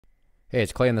Hey,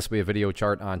 it's Clay, and this will be a video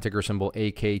chart on ticker symbol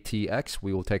AKTX.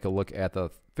 We will take a look at the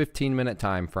 15-minute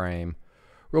time frame.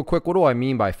 Real quick, what do I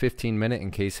mean by 15-minute in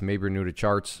case maybe you're new to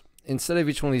charts? Instead of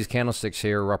each one of these candlesticks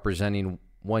here representing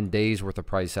 1 day's worth of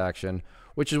price action,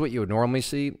 which is what you would normally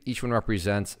see, each one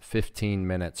represents 15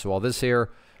 minutes. So while this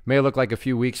here may look like a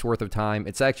few weeks worth of time,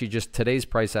 it's actually just today's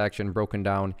price action broken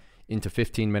down into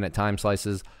 15-minute time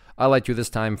slices. I like to this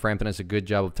time frame that does a good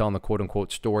job of telling the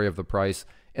quote-unquote story of the price,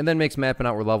 and then makes mapping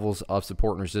out where levels of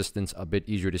support and resistance a bit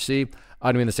easier to see.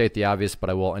 I don't mean to state the obvious, but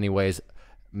I will anyways.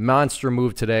 Monster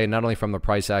move today, not only from the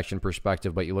price action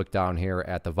perspective, but you look down here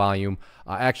at the volume.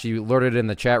 Actually alerted in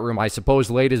the chat room. I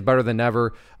suppose late is better than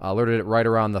never. Alerted it right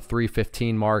around the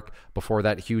 3:15 mark before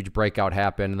that huge breakout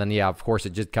happened. And then, yeah, of course, it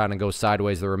just kind of goes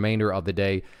sideways the remainder of the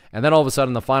day. And then all of a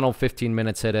sudden, the final 15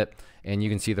 minutes hit it, and you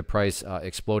can see the price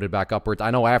exploded back upwards.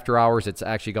 I know after hours, it's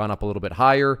actually gone up a little bit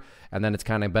higher, and then it's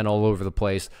kind of been all over the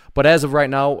place. But as of right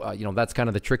now, that's kind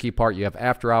of the tricky part. You have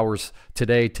after hours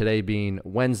today being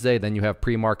Wednesday, then you have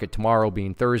pre-market tomorrow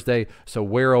being Thursday. So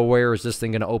where is this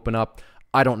thing going to open up?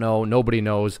 I don't know. Nobody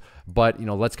knows. But,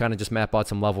 let's kind of just map out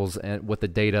some levels and with the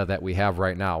data that we have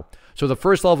right now. So the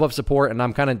first level of support, and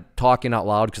I'm kind of talking out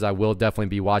loud because I will definitely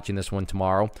be watching this one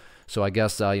tomorrow. So I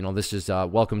guess, this is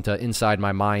welcome to inside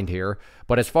my mind here.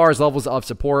 But as far as levels of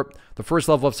support, the first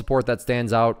level of support that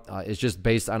stands out is just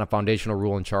based on a foundational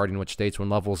rule in charting, which states when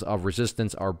levels of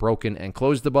resistance are broken and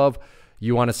closed above,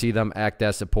 you want to see them act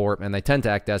as support, and they tend to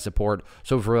act as support.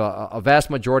 So for a vast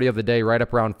majority of the day, right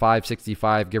up around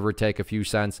 565, give or take a few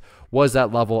cents, was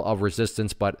that level of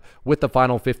resistance. But with the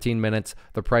final 15 minutes,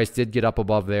 the price did get up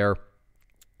above there.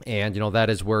 And,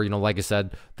 that is where, like I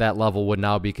said, that level would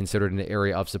now be considered an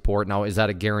area of support. Now, is that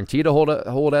a guarantee to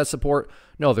hold as support?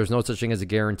 No, there's no such thing as a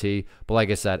guarantee. But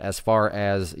like I said, as far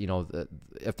as,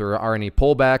 if there are any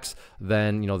pullbacks,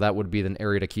 then, that would be an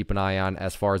area to keep an eye on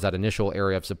as far as that initial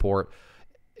area of support.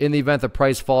 In the event the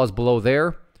price falls below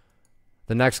there,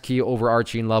 the next key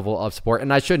overarching level of support.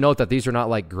 And I should note that these are not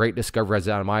like great discoveries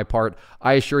on my part.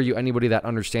 I assure you, anybody that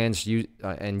understands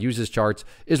and uses charts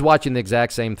is watching the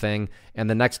exact same thing. And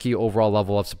the next key overall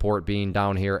level of support being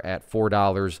down here at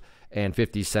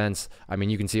 $4.50. I mean,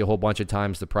 you can see a whole bunch of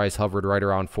times the price hovered right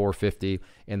around $4.50,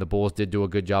 and the bulls did do a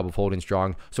good job of holding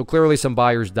strong. So clearly some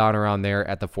buyers down around there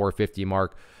at the $4.50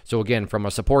 mark. So again, from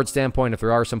a support standpoint, if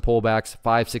there are some pullbacks,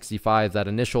 $5.65, that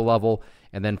initial level,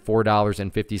 and then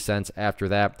 $4.50 after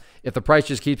that. If the price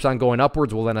just keeps on going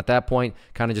upwards, well, then at that point,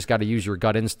 kind of just got to use your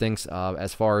gut instincts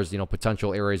as far as,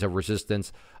 potential areas of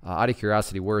resistance. Out of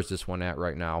curiosity, where is this one at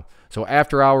right now? So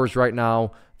after hours right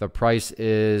now, the price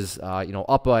is,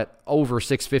 up at over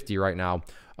 650 right now.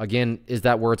 Again, is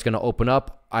that where it's going to open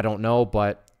up? I don't know,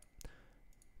 but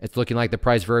it's looking like the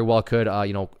price very well could,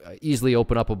 easily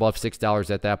open up above $6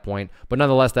 at that point. But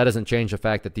nonetheless, that doesn't change the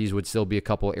fact that these would still be a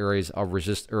couple areas of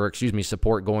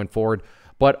support going forward.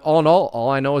 But all in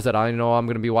all I know is that I know I'm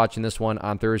going to be watching this one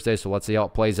on Thursday. So let's see how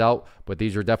it plays out. But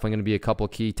these are definitely going to be a couple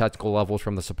key technical levels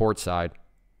from the support side.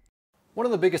 One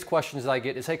of the biggest questions that I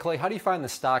get is, hey Clay, how do you find the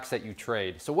stocks that you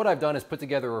trade? So what I've done is put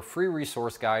together a free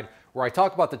resource guide where I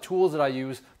talk about the tools that I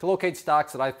use to locate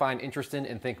stocks that I find interesting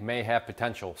and think may have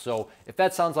potential. So if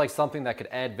that sounds like something that could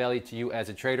add value to you as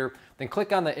a trader, then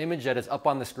click on the image that is up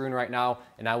on the screen right now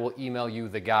and I will email you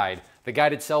the guide. The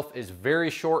guide itself is very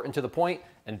short and to the point,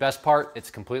 and best part,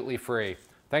 it's completely free.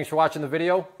 Thanks for watching the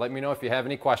video. Let me know if you have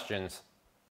any questions.